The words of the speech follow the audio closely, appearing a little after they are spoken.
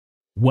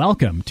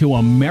Welcome to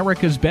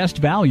America's Best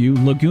Value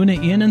Laguna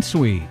Inn and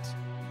Suites,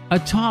 a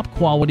top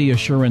quality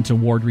assurance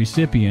award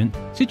recipient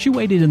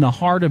situated in the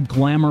heart of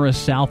glamorous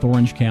South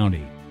Orange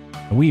County.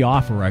 We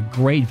offer a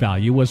great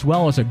value as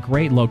well as a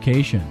great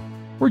location.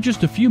 We're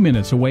just a few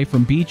minutes away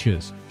from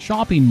beaches,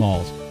 shopping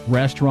malls,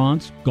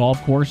 restaurants,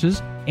 golf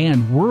courses,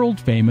 and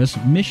world-famous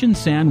Mission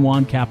San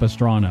Juan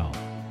Capistrano.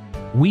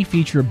 We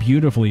feature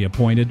beautifully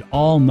appointed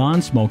all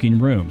non-smoking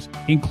rooms,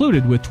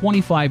 included with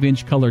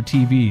 25-inch color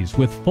TVs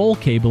with full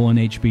cable and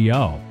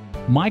HBO,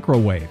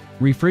 microwave,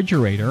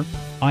 refrigerator,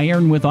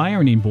 iron with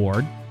ironing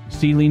board,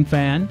 ceiling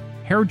fan,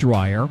 hair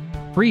dryer,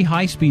 free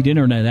high-speed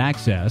internet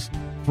access,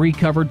 free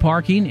covered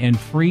parking, and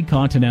free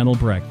continental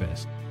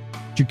breakfast.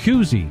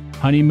 Jacuzzi,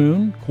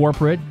 honeymoon,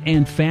 corporate,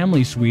 and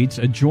family suites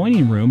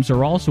adjoining rooms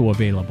are also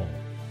available.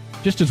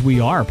 Just as we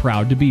are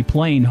proud to be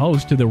playing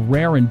host to the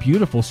rare and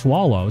beautiful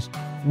swallows,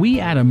 we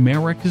at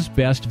America's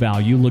Best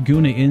Value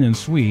Laguna Inn and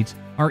Suites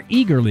are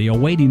eagerly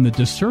awaiting the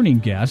discerning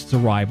guests'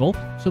 arrival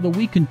so that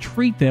we can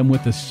treat them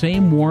with the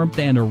same warmth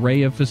and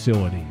array of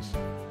facilities.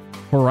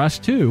 For us,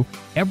 too,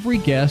 every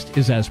guest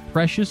is as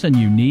precious and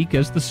unique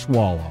as the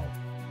swallow.